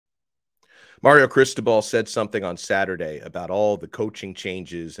Mario Cristobal said something on Saturday about all the coaching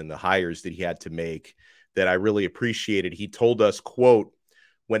changes and the hires that he had to make that I really appreciated. He told us, quote,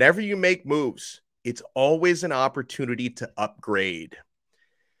 "Whenever you make moves, it's always an opportunity to upgrade."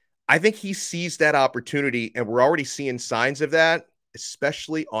 I think he sees that opportunity, and we're already seeing signs of that,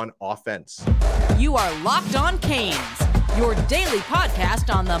 especially on offense. You are Locked On Canes, your daily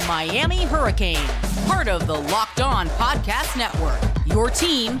podcast on the Miami Hurricanes, part of the Locked On Podcast Network, your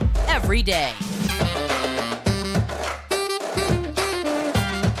team every day.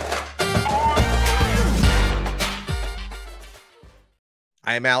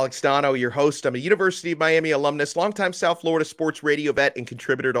 I am Alex Donno, your host. I'm a University of Miami alumnus, longtime South Florida sports radio vet, and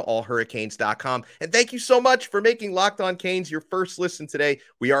contributor to allhurricanes.com. And thank you so much for making Locked On Canes your first listen today.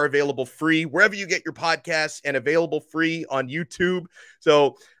 We are available free wherever you get your podcasts and available free on YouTube.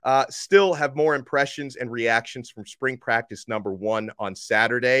 So still have more impressions and reactions from spring practice number 1 on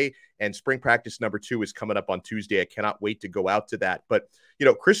Saturday, and spring practice number 2 is coming up on Tuesday. I cannot wait to go out to that. But, you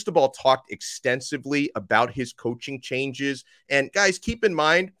know, Cristobal talked extensively about his coaching changes. And guys, keep in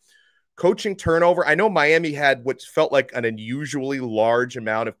mind, coaching turnover. I know Miami had what felt like an unusually large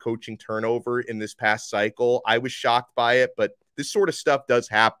amount of coaching turnover in this past cycle. I was shocked by it, but this sort of stuff does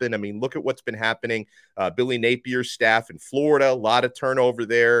happen. I mean, look at what's been happening. Billy Napier's staff in Florida, a lot of turnover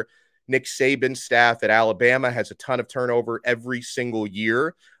there. Nick Saban's staff at Alabama has a ton of turnover every single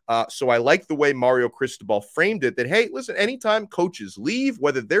year. So I like the way Mario Cristobal framed it, that, hey, listen, anytime coaches leave,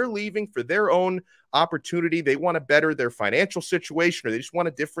 whether they're leaving for their own opportunity, they want to better their financial situation, or they just want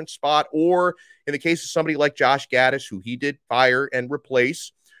a different spot, or in the case of somebody like Josh Gaddis, who he did fire and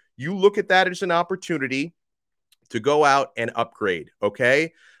replace, you look at that as an opportunity to go out and upgrade,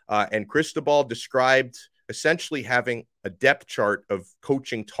 okay? And Cristobal described essentially having a depth chart of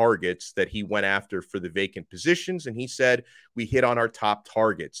coaching targets that he went after for the vacant positions, and he said we hit on our top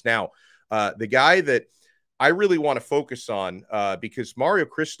targets. Now, the guy that I really want to focus on, because Mario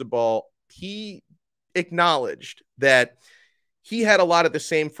Cristobal, he acknowledged that he had a lot of the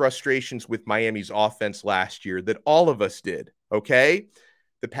same frustrations with Miami's offense last year that all of us did, okay?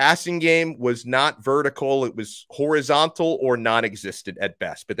 The passing game was not vertical. It was horizontal or non-existent at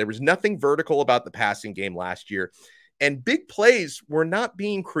best, but there was nothing vertical about the passing game last year. And big plays were not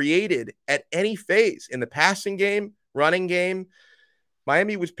being created at any phase in the passing game, running game.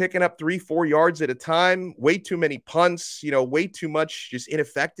 Miami was picking up 3-4 yards at a time, way too many punts, way too much just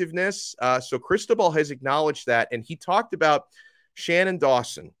ineffectiveness. So Cristobal has acknowledged that, and he talked about Shannon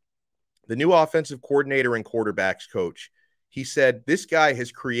Dawson, the new offensive coordinator and quarterbacks coach. He said, this guy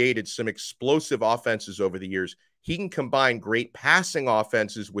has created some explosive offenses over the years. He can combine great passing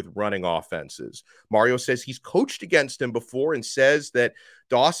offenses with running offenses. Mario says he's coached against him before and says that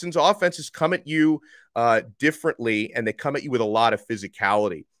Dawson's offenses come at you differently, and they come at you with a lot of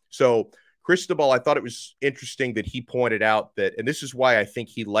physicality. So Cristobal, I thought it was interesting that he pointed out that, and this is why I think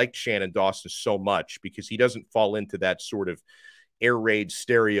he liked Shannon Dawson so much, because he doesn't fall into that sort of air raid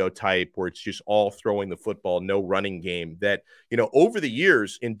stereotype where it's just all throwing the football, no running game. That, over the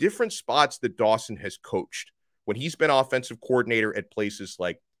years in different spots that Dawson has coached, when he's been offensive coordinator at places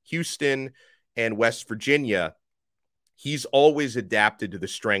like Houston and West Virginia, he's always adapted to the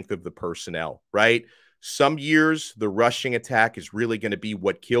strength of the personnel, right? Some years the rushing attack is really going to be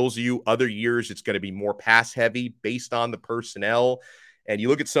what kills you. Other years it's going to be more pass heavy based on the personnel. And you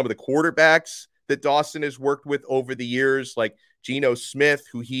look at some of the quarterbacks that Dawson has worked with over the years, like Geno Smith,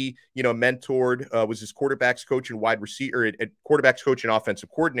 who he, mentored, was his quarterbacks coach and wide receiver, at quarterbacks coach and offensive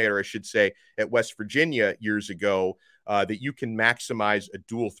coordinator, I should say, at West Virginia years ago, that you can maximize a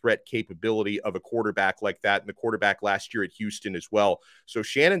dual threat capability of a quarterback like that, and the quarterback last year at Houston as well. So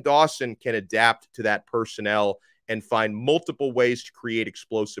Shannon Dawson can adapt to that personnel and find multiple ways to create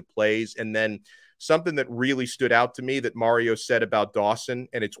explosive plays. And then something that really stood out to me that Mario said about Dawson,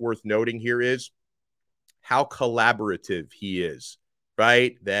 and it's worth noting here, is how collaborative he is,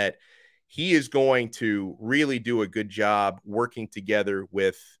 right? That he is going to really do a good job working together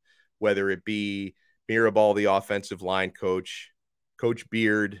with, whether it be Mirabal, the offensive line coach, Coach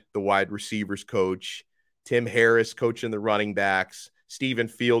Beard, the wide receivers coach, Tim Harris coaching the running backs, Stephen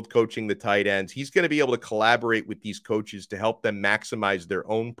Field coaching the tight ends. He's going to be able to collaborate with these coaches to help them maximize their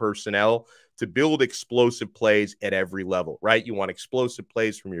own personnel to build explosive plays at every level, right? You want explosive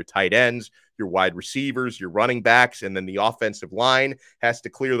plays from your tight ends, your wide receivers, your running backs, and then the offensive line has to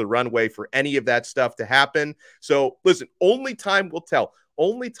clear the runway for any of that stuff to happen. So listen, only time will tell.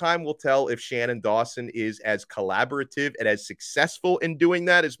 Only time will tell if Shannon Dawson is as collaborative and as successful in doing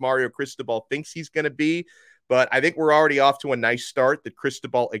that as Mario Cristobal thinks he's going to be. But I think we're already off to a nice start that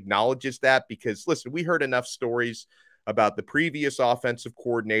Cristobal acknowledges that, because, listen, we heard enough stories about the previous offensive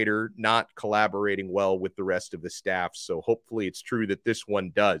coordinator not collaborating well with the rest of the staff. So hopefully it's true that this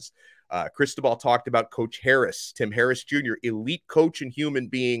one does. Cristobal talked about Coach Harris, Tim Harris Jr., elite coach and human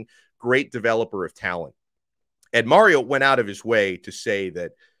being, great developer of talent. And Mario went out of his way to say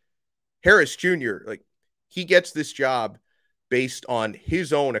that Harris Jr., like, he gets this job based on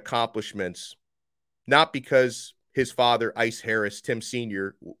his own accomplishments, not because his father, Ice Harris, Tim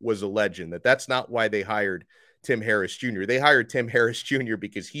Sr., was a legend. That's not why they hired Tim Harris Jr. They hired Tim Harris Jr.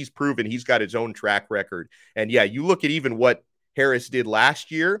 because he's proven he's got his own track record. And yeah, you look at even what Harris did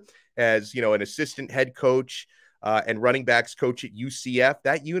last year as, you know, an assistant head coach and running backs coach at UCF.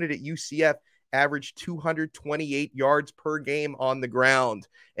 That unit at UCF averaged 228 yards per game on the ground,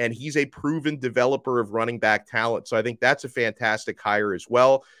 and he's a proven developer of running back talent. So I think that's a fantastic hire as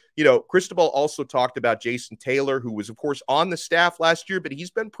well. You know, Cristobal also talked about Jason Taylor, who was, of course, on the staff last year, but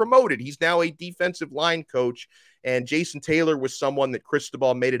he's been promoted. He's now a defensive line coach, and Jason Taylor was someone that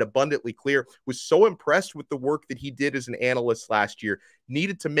Cristobal made it abundantly clear was so impressed with the work that he did as an analyst last year,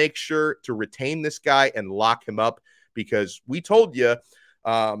 needed to make sure to retain this guy and lock him up, because we told you,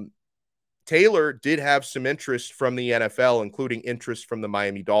 Taylor did have some interest from the NFL, including interest from the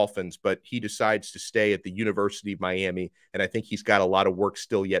Miami Dolphins, but he decides to stay at the University of Miami, and I think he's got a lot of work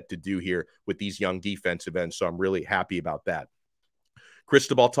still yet to do here with these young defensive ends, so I'm really happy about that.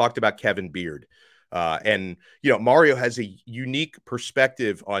 Cristobal talked about Kevin Beard, and, you know, Mario has a unique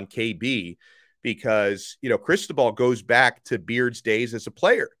perspective on KB because, you know, Cristobal goes back to Beard's days as a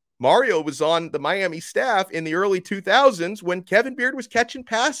player. Mario was on the Miami staff in the early 2000s when Kevin Beard was catching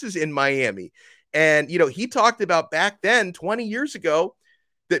passes in Miami. And, you know, he talked about back then, 20 years ago,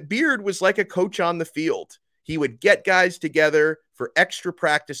 that Beard was like a coach on the field. He would get guys together for extra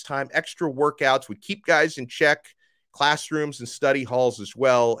practice time, extra workouts, would keep guys in check, classrooms and study halls as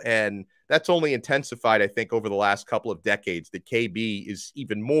well. And that's only intensified, I think, over the last couple of decades, that KB is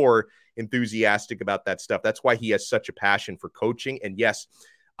even more enthusiastic about that stuff. That's why he has such a passion for coaching. And yes,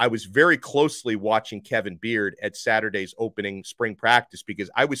 I was very closely watching Kevin Beard at Saturday's opening spring practice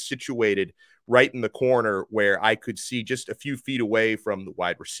because I was situated right in the corner where I could see just a few feet away from the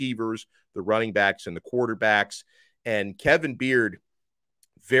wide receivers, the running backs, and the quarterbacks. And Kevin Beard,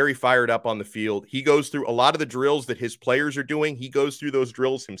 very fired up on the field. He goes through a lot of the drills that his players are doing. He goes through those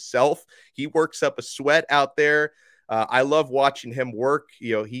drills himself. He works up a sweat out there. I love watching him work.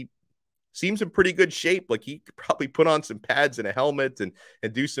 You know, he seems in pretty good shape. Like, he could probably put on some pads and a helmet and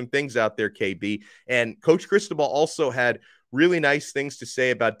do some things out there, KB. And Coach Cristobal also had really nice things to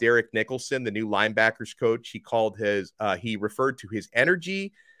say about Derek Nicholson, the new linebackers coach. He referred to his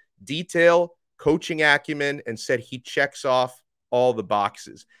energy, detail, coaching acumen, and said he checks off all the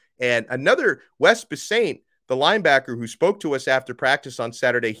boxes. And another, Wes Basaint, the linebacker who spoke to us after practice on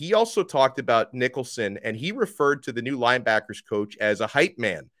Saturday, he also talked about Nicholson, and he referred to the new linebackers coach as a hype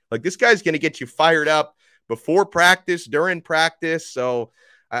man. Like, this guy's going to get you fired up before practice, during practice. So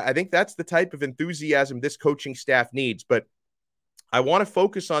I think that's the type of enthusiasm this coaching staff needs. But I want to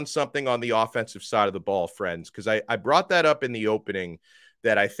focus on something on the offensive side of the ball, friends, because I brought that up in the opening,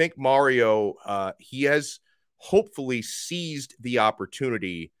 that I think Mario, he has hopefully seized the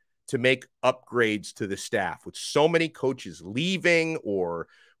opportunity to make upgrades to the staff with so many coaches leaving, or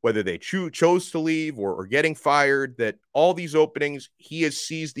whether they chose to leave or getting fired, that all these openings, he has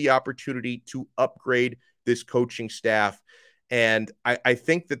seized the opportunity to upgrade this coaching staff. And I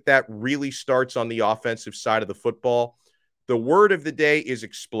think that really starts on the offensive side of the football. The word of the day is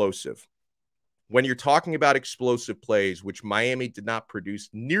explosive. When you're talking about explosive plays, which Miami did not produce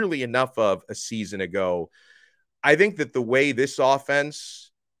nearly enough of a season ago, I think that the way this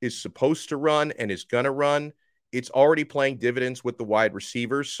offense is supposed to run and is going to run, it's already playing dividends with the wide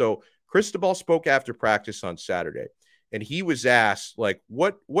receivers. So Cristobal spoke after practice on Saturday, and he was asked, like,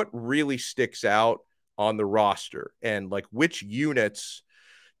 what really sticks out on the roster, and like, which units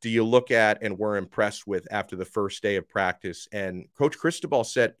do you look at and were impressed with after the first day of practice? And Coach Cristobal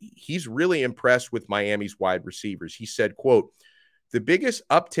said he's really impressed with Miami's wide receivers. He said, quote, "The biggest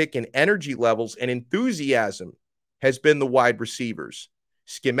uptick in energy levels and enthusiasm has been the wide receivers.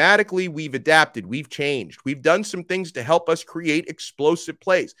 Schematically, we've adapted, we've changed, we've done some things to help us create explosive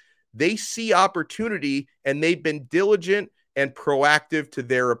plays. They see opportunity, and they've been diligent and proactive to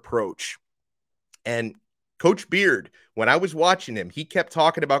their approach." And Coach Beard, when I was watching him, he kept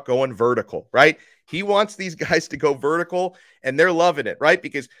talking about going vertical, right? He wants these guys to go vertical, and they're loving it, right?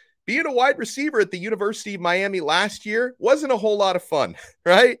 Because being a wide receiver at the University of Miami last year wasn't a whole lot of fun,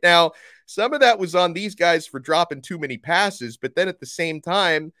 right? Now, some of that was on these guys for dropping too many passes, but then at the same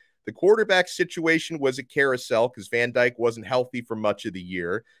time, the quarterback situation was a carousel because Van Dyke wasn't healthy for much of the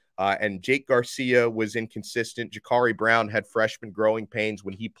year. And Jake Garcia was inconsistent. Jakari Brown had freshman growing pains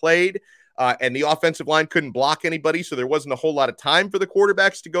when he played. And the offensive line couldn't block anybody, so there wasn't a whole lot of time for the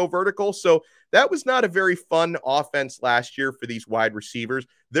quarterbacks to go vertical. So that was not a very fun offense last year for these wide receivers.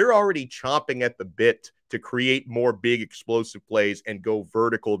 They're already chomping at the bit to create more big explosive plays and go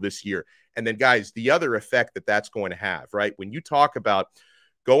vertical this year. And then, guys, the other effect that that's going to have, right? When you talk about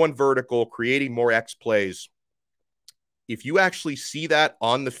going vertical, creating more X plays, if you actually see that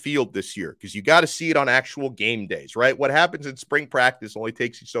on the field this year, because you got to see it on actual game days, right? What happens in spring practice only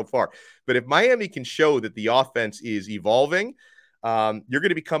takes you so far. But if Miami can show that the offense is evolving, you're going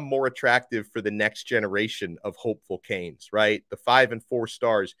to become more attractive for the next generation of hopeful Canes, right? The 5 and 4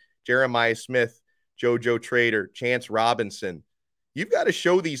 stars, Jeremiah Smith, JoJo Trader, Chance Robinson. You've got to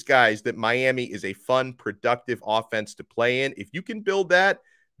show these guys that Miami is a fun, productive offense to play in. If you can build that,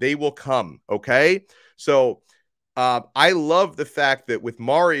 they will come, okay? So I love the fact that with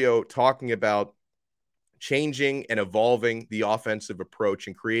Mario talking about changing and evolving the offensive approach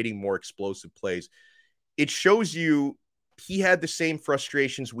and creating more explosive plays, it shows you he had the same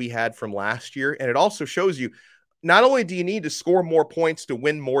frustrations we had from last year. And it also shows you not only do you need to score more points to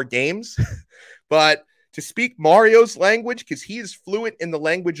win more games, but to speak Mario's language, because he is fluent in the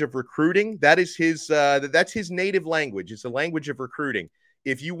language of recruiting. That is his that's his native language. It's the language of recruiting.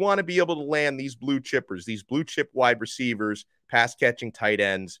 If you want to be able to land these blue chippers, these blue chip wide receivers, pass catching tight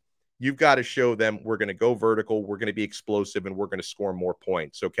ends, you've got to show them we're going to go vertical, we're going to be explosive, and we're going to score more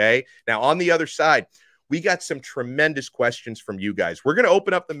points, okay? Now, on the other side, we got some tremendous questions from you guys. We're going to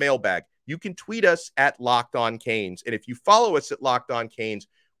open up the mailbag. You can tweet us at Locked On Canes, and if you follow us at Locked On Canes,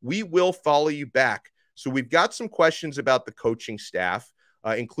 we will follow you back. So we've got some questions about the coaching staff,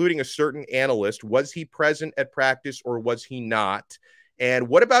 including a certain analyst. Was he present at practice or was he not? And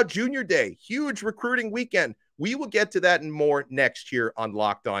what about Junior Day? Huge recruiting weekend. We will get to that and more next year on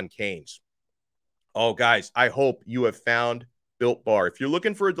Locked On Canes. Oh, guys, I hope you have found Built Bar. If you're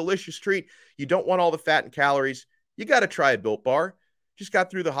looking for a delicious treat, you don't want all the fat and calories, you got to try a Built Bar. Just got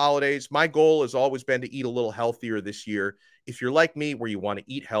through the holidays. My goal has always been to eat a little healthier this year. If you're like me, where you want to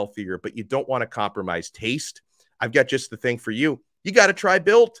eat healthier, but you don't want to compromise taste, I've got just the thing for you. You got to try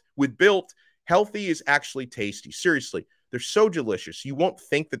Built. With Built, healthy is actually tasty. Seriously. They're so delicious. You won't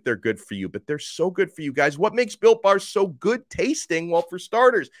think that they're good for you, but they're so good for you guys. What makes Built Bars so good tasting? Well, for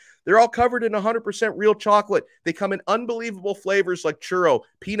starters, they're all covered in 100% real chocolate. They come in unbelievable flavors like churro,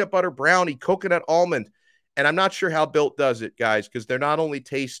 peanut butter brownie, coconut almond. And I'm not sure how Built does it, guys, because they're not only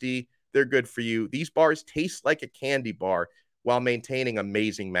tasty, they're good for you. These bars taste like a candy bar while maintaining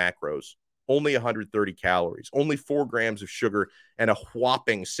amazing macros. Only 130 calories, only 4 grams of sugar, and a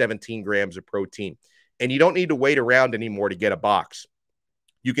whopping 17 grams of protein. And you don't need to wait around anymore to get a box.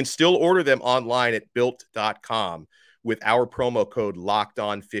 You can still order them online at built.com with our promo code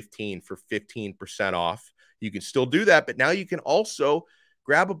LOCKEDON15 for 15% off. You can still do that, but now you can also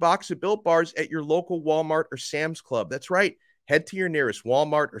grab a box of Built Bars at your local Walmart or Sam's Club. That's right. Head to your nearest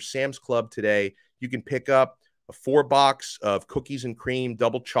Walmart or Sam's Club today. You can pick up a 4-box of cookies and cream,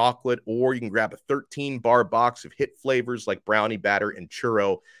 double chocolate, or you can grab a 13-bar box of hit flavors like brownie batter and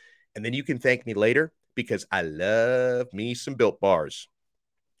churro. And then you can thank me later, because I love me some Built Bars.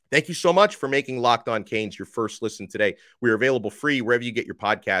 Thank you so much for making Locked On Canes your first listen today. We are available free wherever you get your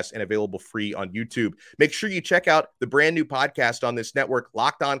podcasts and available free on YouTube. Make sure you check out the brand new podcast on this network,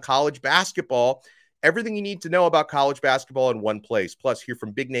 Locked On College Basketball. Everything you need to know about college basketball in one place. Plus, hear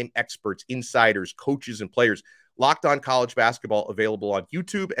from big-name experts, insiders, coaches, and players. Locked On College Basketball, available on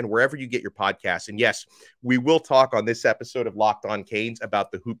YouTube and wherever you get your podcasts. And yes, we will talk on this episode of Locked On Canes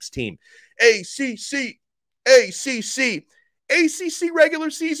about the Hoops team. ACC regular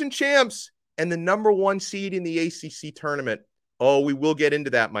season champs and the #1 seed in the ACC tournament. Oh, we will get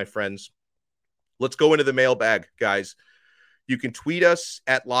into that, my friends. Let's go into the mailbag, guys. You can tweet us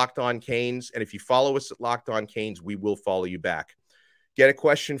at Locked On Canes, and if you follow us at Locked On Canes, we will follow you back. Get a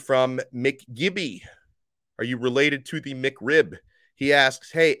question from Mick Gibby. Are you related to the McRib? He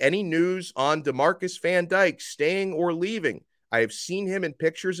asks, hey, any news on DeMarcus Van Dyke staying or leaving? I have seen him in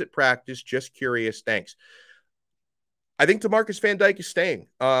pictures at practice. Just curious. Thanks. I think DeMarcus Van Dyke is staying.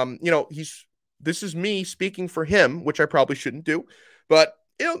 This is me speaking for him, which I probably shouldn't do, but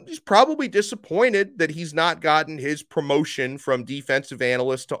he's probably disappointed that he's not gotten his promotion from defensive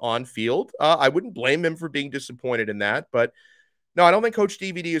analyst to on-field. I wouldn't blame him for being disappointed in that, but no, I don't think Coach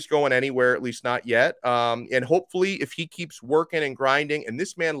DVD is going anywhere, at least not yet. And hopefully, if he keeps working and grinding, and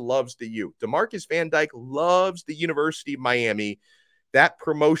this man loves the U. DeMarcus Van Dyke loves the University of Miami. That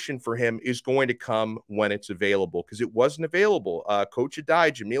promotion for him is going to come when it's available, because it wasn't available. Coach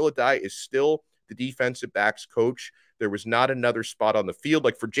Adai, Jamil Adai, is still the defensive backs coach. There was not another spot on the field.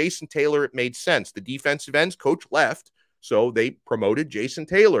 Like for Jason Taylor, it made sense. The defensive ends coach left, so they promoted Jason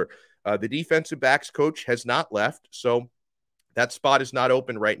Taylor. The defensive backs coach has not left, so that spot is not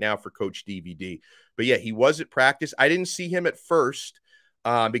open right now for Coach DVD. But yeah, he was at practice. I didn't see him at first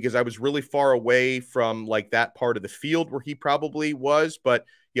because I was really far away from like that part of the field where he probably was. But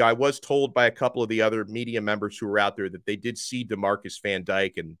yeah, I was told by a couple of the other media members who were out there that they did see DeMarcus Van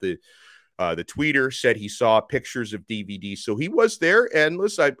Dyke, and the tweeter said he saw pictures of DVD, so he was there. And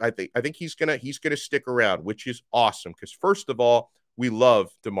listen, I think he's gonna stick around, which is awesome because first of all, we love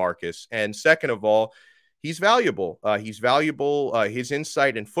DeMarcus, and second of all, he's valuable. He's valuable. His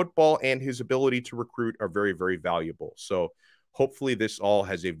insight in football and his ability to recruit are very, very valuable. So hopefully this all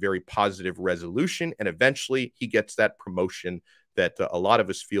has a very positive resolution, and eventually he gets that promotion that a lot of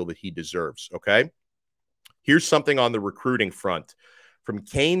us feel that he deserves. Okay. Here's something on the recruiting front from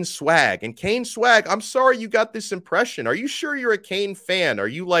Kane Swag. And Kane Swag, I'm sorry you got this impression. Are you sure you're a Kane fan? Are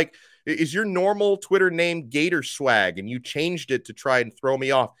you like, is your normal Twitter name Gator Swag and you changed it to try and throw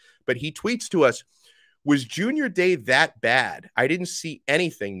me off? But he tweets to us, was Junior Day that bad? I didn't see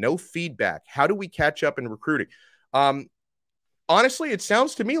anything, no feedback. How do we catch up in recruiting? Honestly, it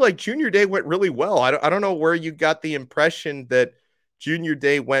sounds to me like Junior Day went really well. I don't know where you got the impression that Junior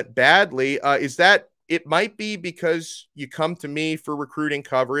Day went badly. Is that, it might be because you come to me for recruiting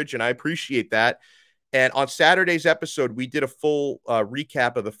coverage, and I appreciate that. And on Saturday's episode, we did a full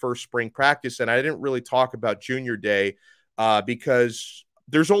recap of the first spring practice, and I didn't really talk about Junior Day because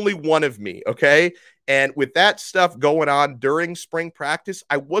there's only one of me, okay? And with that stuff going on during spring practice,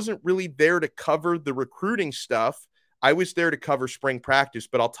 I wasn't really there to cover the recruiting stuff. I was there to cover spring practice,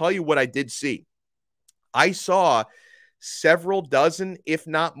 but I'll tell you what I did see. I saw several dozen, if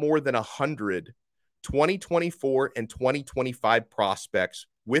not more than 100, 2024 and 2025 prospects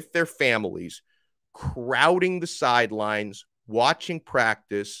with their families crowding the sidelines, watching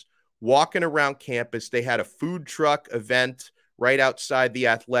practice, walking around campus. They had a food truck event right outside the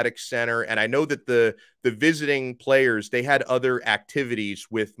athletic center. And I know that the visiting players, they had other activities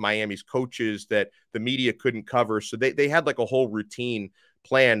with Miami's coaches that the media couldn't cover. So they had like a whole routine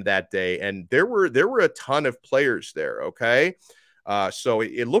planned that day. And there were a ton of players there. Okay. So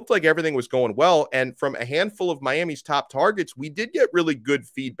it looked like everything was going well. And from a handful of Miami's top targets, we did get really good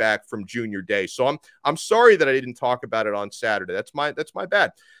feedback from Junior Day. So I'm sorry that I didn't talk about it on Saturday. That's my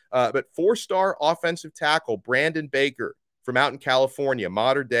bad. But 4-star offensive tackle Brandon Baker from out in California,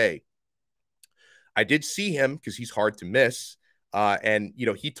 Mater Dei. I did see him because he's hard to miss. And, you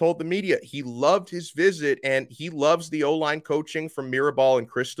know, he told the media he loved his visit and he loves the O-line coaching from Mirabal and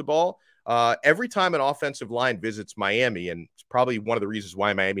Cristobal. Every time an offensive line visits Miami, and it's probably one of the reasons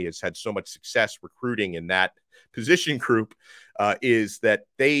why Miami has had so much success recruiting in that position group, is that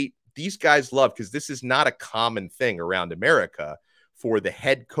these guys love, because this is not a common thing around America for the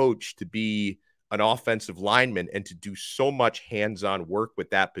head coach to be an offensive lineman and to do so much hands-on work with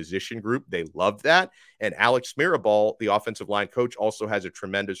that position group. They love that. And Alex Mirabal, the offensive line coach, also has a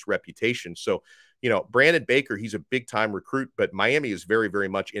tremendous reputation. So, you know, Brandon Baker, he's a big-time recruit, but Miami is very, very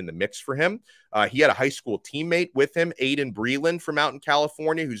much in the mix for him. He had a high school teammate with him, Aiden Breland from out in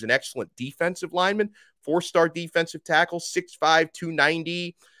California, who's an excellent defensive lineman, 4-star defensive tackle, 6'5",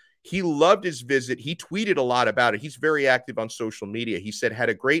 290. He loved his visit. He tweeted a lot about it. He's very active on social media. He said, had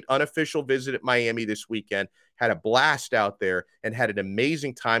a great unofficial visit at Miami this weekend, had a blast out there, and had an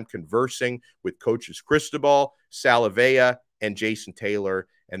amazing time conversing with coaches Cristobal, Salavea, and Jason Taylor.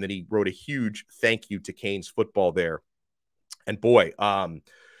 And then he wrote a huge thank you to Canes football there. And boy,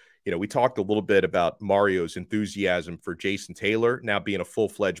 you know, we talked a little bit about Mario's enthusiasm for Jason Taylor now being a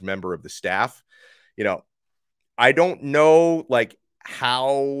full-fledged member of the staff. You know, I don't know, like,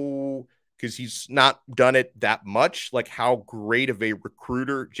 how, because he's not done it that much, like how great of a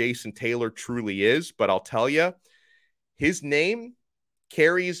recruiter Jason Taylor truly is. But I'll tell you, his name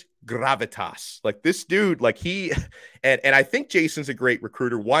carries gravitas. Like this dude, like he, and I think Jason's a great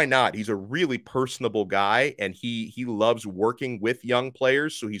recruiter. Why not? He's a really personable guy, and he loves working with young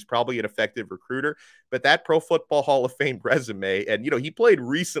players. So he's probably an effective recruiter. But that Pro Football Hall of Fame resume, and, you know, he played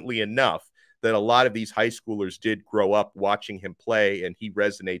recently enough that a lot of these high schoolers did grow up watching him play, and he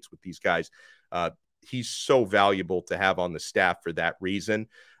resonates with these guys. He's so valuable to have on the staff for that reason.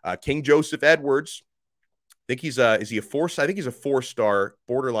 King Joseph Edwards, I think he's a 4-star,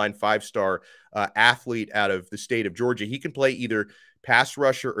 borderline 5-star athlete out of the state of Georgia. He can play either pass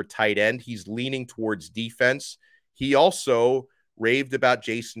rusher or tight end. He's leaning towards defense. He also raved about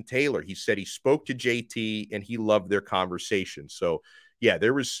Jason Taylor. He said he spoke to JT and he loved their conversation. So, yeah,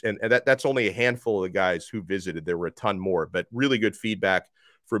 there was, and that's only a handful of the guys who visited. There were a ton more, but really good feedback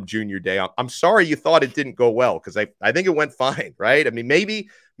from junior day. I'm sorry you thought it didn't go well, because I think it went fine, right? I mean, maybe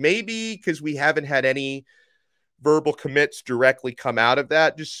because we haven't had any verbal commits directly come out of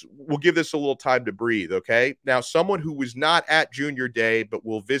that. Just we'll give this a little time to breathe, okay? Now, someone who was not at junior day but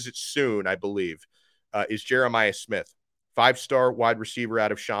will visit soon, I believe, is Jeremiah Smith, 5-star wide receiver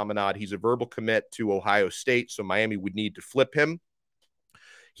out of Chaminade. He's a verbal commit to Ohio State, so Miami would need to flip him.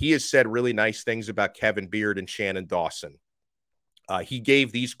 He has said really nice things about Kevin Beard and Shannon Dawson. He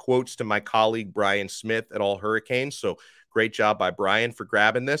gave these quotes to my colleague Brian Smith at All Hurricanes, so great job by Brian for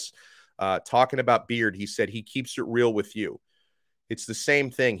grabbing this. Talking about Beard, he said he keeps it real with you. It's the same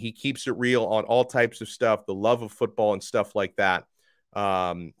thing. He keeps it real on all types of stuff, the love of football and stuff like that.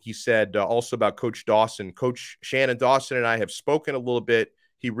 He said also about Coach Dawson. Coach Shannon Dawson and I have spoken a little bit.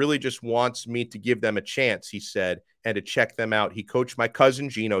 He really just wants me to give them a chance, he said, and to check them out. He coached my cousin,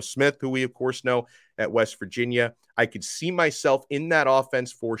 Geno Smith, who we, of course, know at West Virginia. I could see myself in that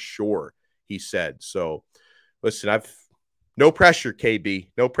offense for sure, he said. So, listen, no pressure, KB.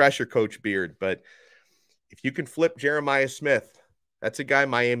 No pressure, Coach Beard. But if you can flip Jeremiah Smith, that's a guy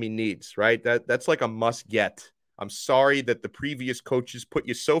Miami needs, right? That's like a must get. I'm sorry that the previous coaches put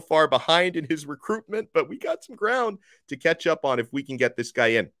you so far behind in his recruitment, but we got some ground to catch up on if we can get this guy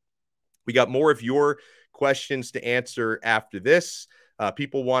in. We got more of your questions to answer after this.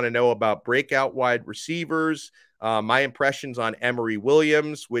 People want to know about breakout wide receivers, my impressions on Emory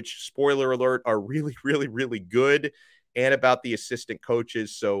Williams, which, spoiler alert, are really, really, really good, and about the assistant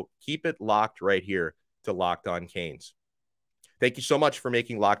coaches. So keep it locked right here to Locked On Canes. Thank you so much for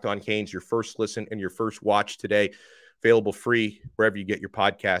making Locked On Canes your first listen and your first watch today. Available free wherever you get your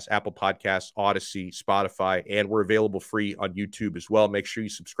podcasts, Apple Podcasts, Odyssey, Spotify, and we're available free on YouTube as well. Make sure you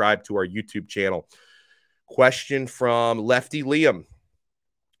subscribe to our YouTube channel. Question from Lefty Liam.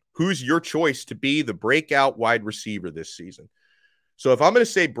 Who's your choice to be the breakout wide receiver this season? So if I'm going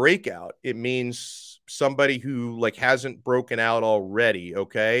to say breakout, it means somebody who hasn't broken out already,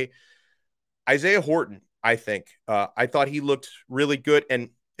 okay? Isaiah Horton, I think. I thought he looked really good. And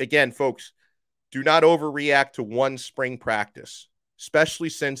again, folks, do not overreact to one spring practice, especially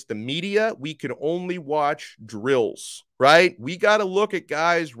since the media, we can only watch drills, right? We got to look at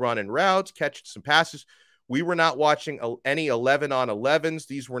guys running routes, catching some passes. We were not watching any 11-on-11s.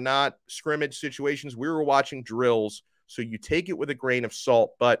 These were not scrimmage situations. We were watching drills. So you take it with a grain of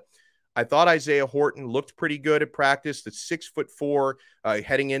salt. But I thought Isaiah Horton looked pretty good at practice. The 6'4",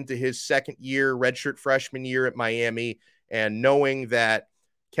 heading into his second year, redshirt freshman year at Miami, and knowing that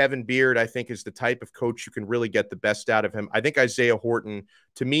Kevin Beard, I think, is the type of coach who can really get the best out of him. I think Isaiah Horton,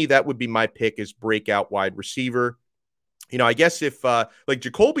 to me, that would be my pick as breakout wide receiver. I guess if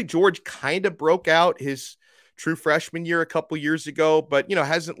Jacoby George kind of broke out his true freshman year a couple years ago, but,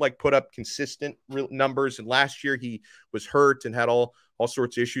 hasn't put up consistent numbers. And last year he was hurt and had all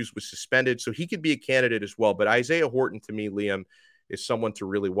sorts of issues, was suspended. So he could be a candidate as well. But Isaiah Horton, to me, Liam, is someone to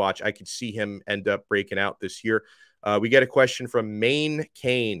really watch. I could see him end up breaking out this year. We get a question from Maine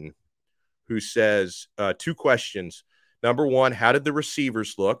Kane, who says, 2 questions. Number one, how did the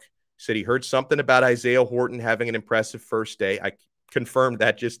receivers look? Said he heard something about Isaiah Horton having an impressive first day. I confirmed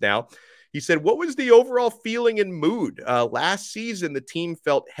that just now. He said, what was the overall feeling and mood? Last season, the team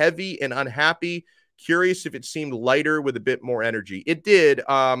felt heavy and unhappy. Curious if it seemed lighter with a bit more energy. It did.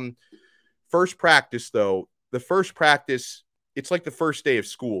 First practice, though, the first practice, it's like the first day of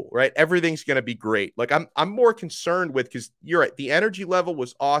school, right? Everything's going to be great. I'm more concerned with, because you're right, the energy level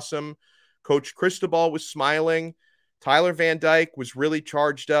was awesome. Coach Cristobal was smiling. Tyler Van Dyke was really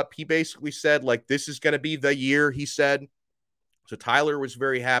charged up. He basically said, this is going to be the year, he said. So Tyler was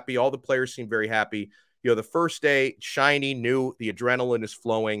very happy. All the players seemed very happy. The first day, shiny, new, the adrenaline is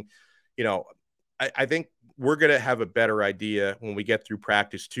flowing. I think we're going to have a better idea when we get through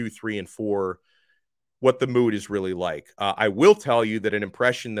practice 2, 3, and 4, what the mood is really like. I will tell you that an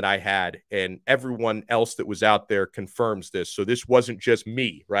impression that I had, and everyone else that was out there confirms this. So this wasn't just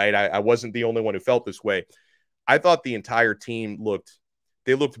me, right? I wasn't the only one who felt this way. I thought the entire team looked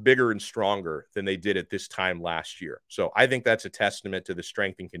bigger and stronger than they did at this time last year. So I think that's a testament to the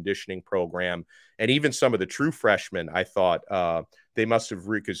strength and conditioning program. And even some of the true freshmen, I thought they must have,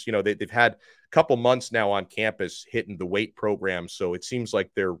 because, they've had a couple months now on campus hitting the weight program. So it seems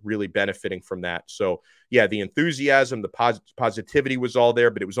like they're really benefiting from that. So yeah, the enthusiasm, the positivity was all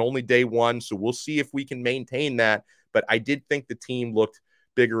there, but it was only day one. So we'll see if we can maintain that. But I did think the team looked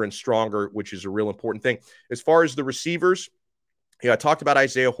bigger and stronger, which is a real important thing. As far as the receivers, I talked about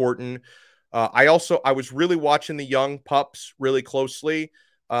Isaiah Horton. I was really watching the young pups really closely.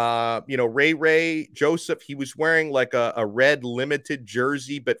 Ray Joseph, he was wearing a red limited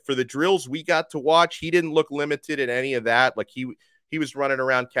jersey, but for the drills we got to watch, he didn't look limited in any of that. He He was running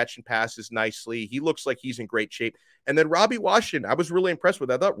around catching passes nicely. He looks like he's in great shape. And then Robbie Washington, I was really impressed with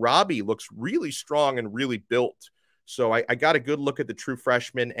that. I thought Robbie looks really strong and really built. So I got a good look at the true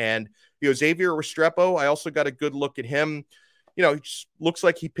freshman. And, Xavier Restrepo, I also got a good look at him. He just looks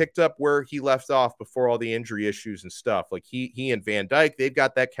like he picked up where he left off before all the injury issues and stuff. Like he and Van Dyke, they've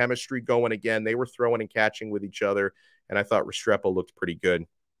got that chemistry going again. They were throwing and catching with each other. And I thought Restrepo looked pretty good.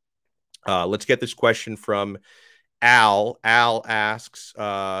 Let's get this question from Al. Al asks,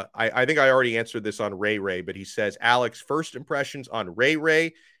 I think I already answered this on Ray, but he says, Alex, first impressions on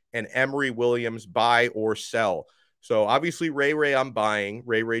Ray and Emory Williams, buy or sell. So obviously Ray, I'm buying.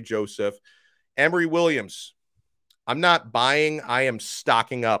 Ray Joseph. Emory Williams, I'm not buying. I am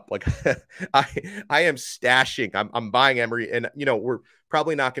stocking up. Like I am stashing. I'm buying Emory, and we're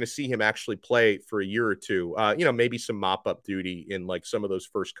probably not going to see him actually play for a year or two. Maybe some mop-up duty in like some of those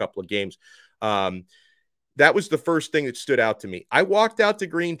first couple of games. That was the first thing that stood out to me. I walked out to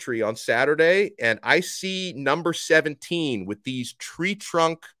Green Tree on Saturday, and I see number 17 with these tree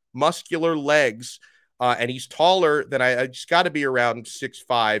trunk muscular legs, and he's taller than I just got to be around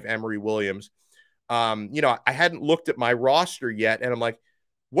 6'5", Emory Williams. I hadn't looked at my roster yet, and I'm like,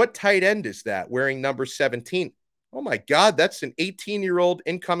 what tight end is that wearing number 17? Oh my God, that's an 18-year-old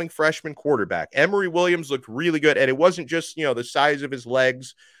incoming freshman quarterback. Emory Williams looked really good, and it wasn't just, the size of his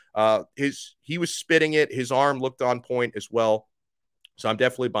legs. He was spitting it. His arm looked on point as well. So I'm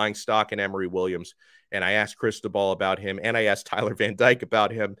definitely buying stock in Emory Williams. And I asked Cristobal about him, and I asked Tyler Van Dyke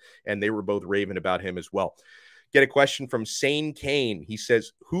about him, and they were both raving about him as well. Get a question from Sane Kane. He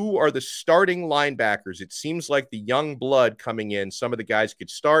says, who are the starting linebackers? It seems like the young blood coming in. Some of the guys could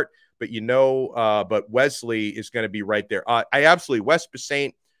start, but Wesley is going to be right there. Wes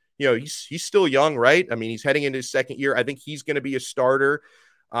Basaint, he's still young, right? I mean, he's heading into his second year. I think he's going to be a starter.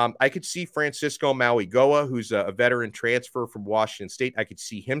 I could see Francisco Mauigoa, who's a veteran transfer from Washington State. I could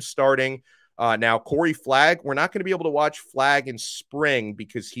see him starting. Now, Corey Flagg, we're not going to be able to watch Flagg in spring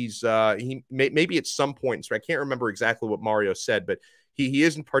because maybe at some point. So I can't remember exactly what Mario said, but he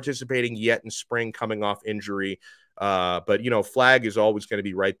isn't participating yet in spring coming off injury. But Flagg is always going to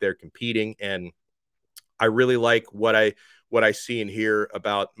be right there competing. And I really like what I see and hear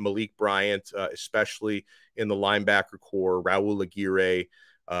about Malik Bryant, especially in the linebacker core, Raul Aguirre.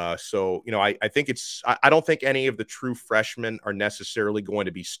 I think I don't think any of the true freshmen are necessarily going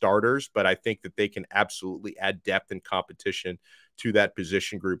to be starters, but I think that they can absolutely add depth and competition to that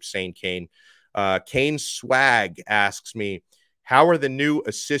position group. Sane Kane. Kane Swag asks me, how are the new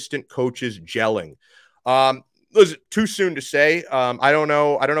assistant coaches gelling? Listen, too soon to say. I don't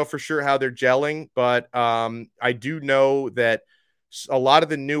know for sure how they're gelling, but I do know that a lot of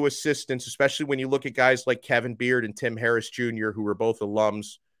the new assistants, especially when you look at guys like Kevin Beard and Tim Harris Jr., who are both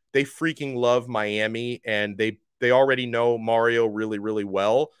alums, they freaking love Miami, and they already know Mario really, really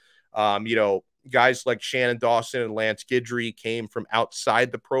well. Guys like Shannon Dawson and Lance Guidry came from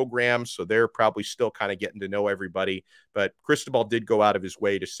outside the program, so they're probably still kind of getting to know everybody. But Cristobal did go out of his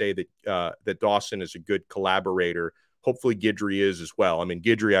way to say that Dawson is a good collaborator. Hopefully Guidry is as well. I mean,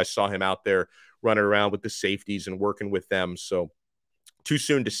 Guidry, I saw him out there running around with the safeties and working with them. So too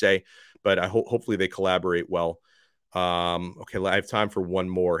soon to say, but hopefully they collaborate well. Okay, I have time for one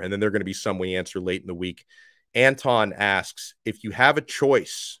more, and then there are going to be some we answer late in the week. Anton asks, if you have a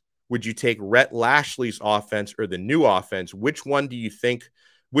choice, would you take Rhett Lashley's offense or the new offense? Which one do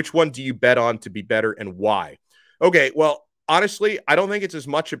you bet on to be better, and why? Okay, well, honestly, I don't think it's as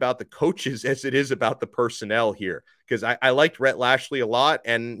much about the coaches as it is about the personnel here, because I liked Rhett Lashley a lot,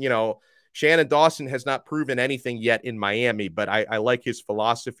 and Shannon Dawson has not proven anything yet in Miami, but I like his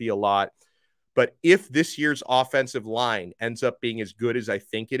philosophy a lot. But if this year's offensive line ends up being as good as I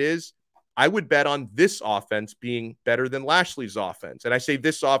think it is, I would bet on this offense being better than Lashley's offense. And I say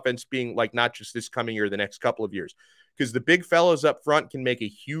this offense being like not just this coming year, the next couple of years, because the big fellows up front can make a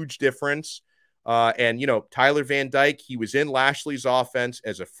huge difference. Tyler Van Dyke, he was in Lashley's offense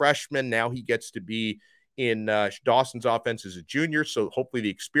as a freshman. Now he gets to be in Dawson's offense as a junior. So hopefully the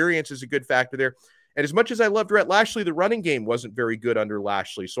experience is a good factor there. And as much as I loved Rhett Lashley, the running game wasn't very good under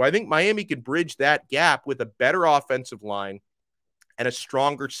Lashley. So I think Miami could bridge that gap with a better offensive line and a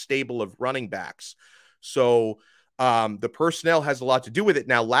stronger stable of running backs. So the personnel has a lot to do with it.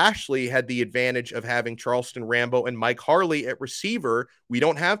 Now, Lashley had the advantage of having Charleston Rambo and Mike Harley at receiver. We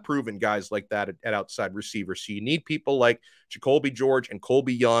don't have proven guys like that at outside receiver. So you need people like Jacoby George and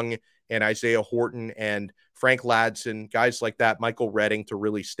Colby Young and Isaiah Horton and Frank Ladson, guys like that, Michael Redding, to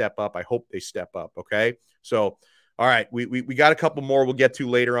really step up. I hope they step up, okay? So, all right, we got a couple more we'll get to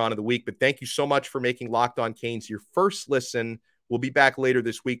later on in the week, but thank you so much for making Locked On Canes your first listen. We'll be back later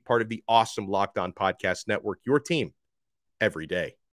this week, part of the awesome Locked On Podcast Network, your team every day.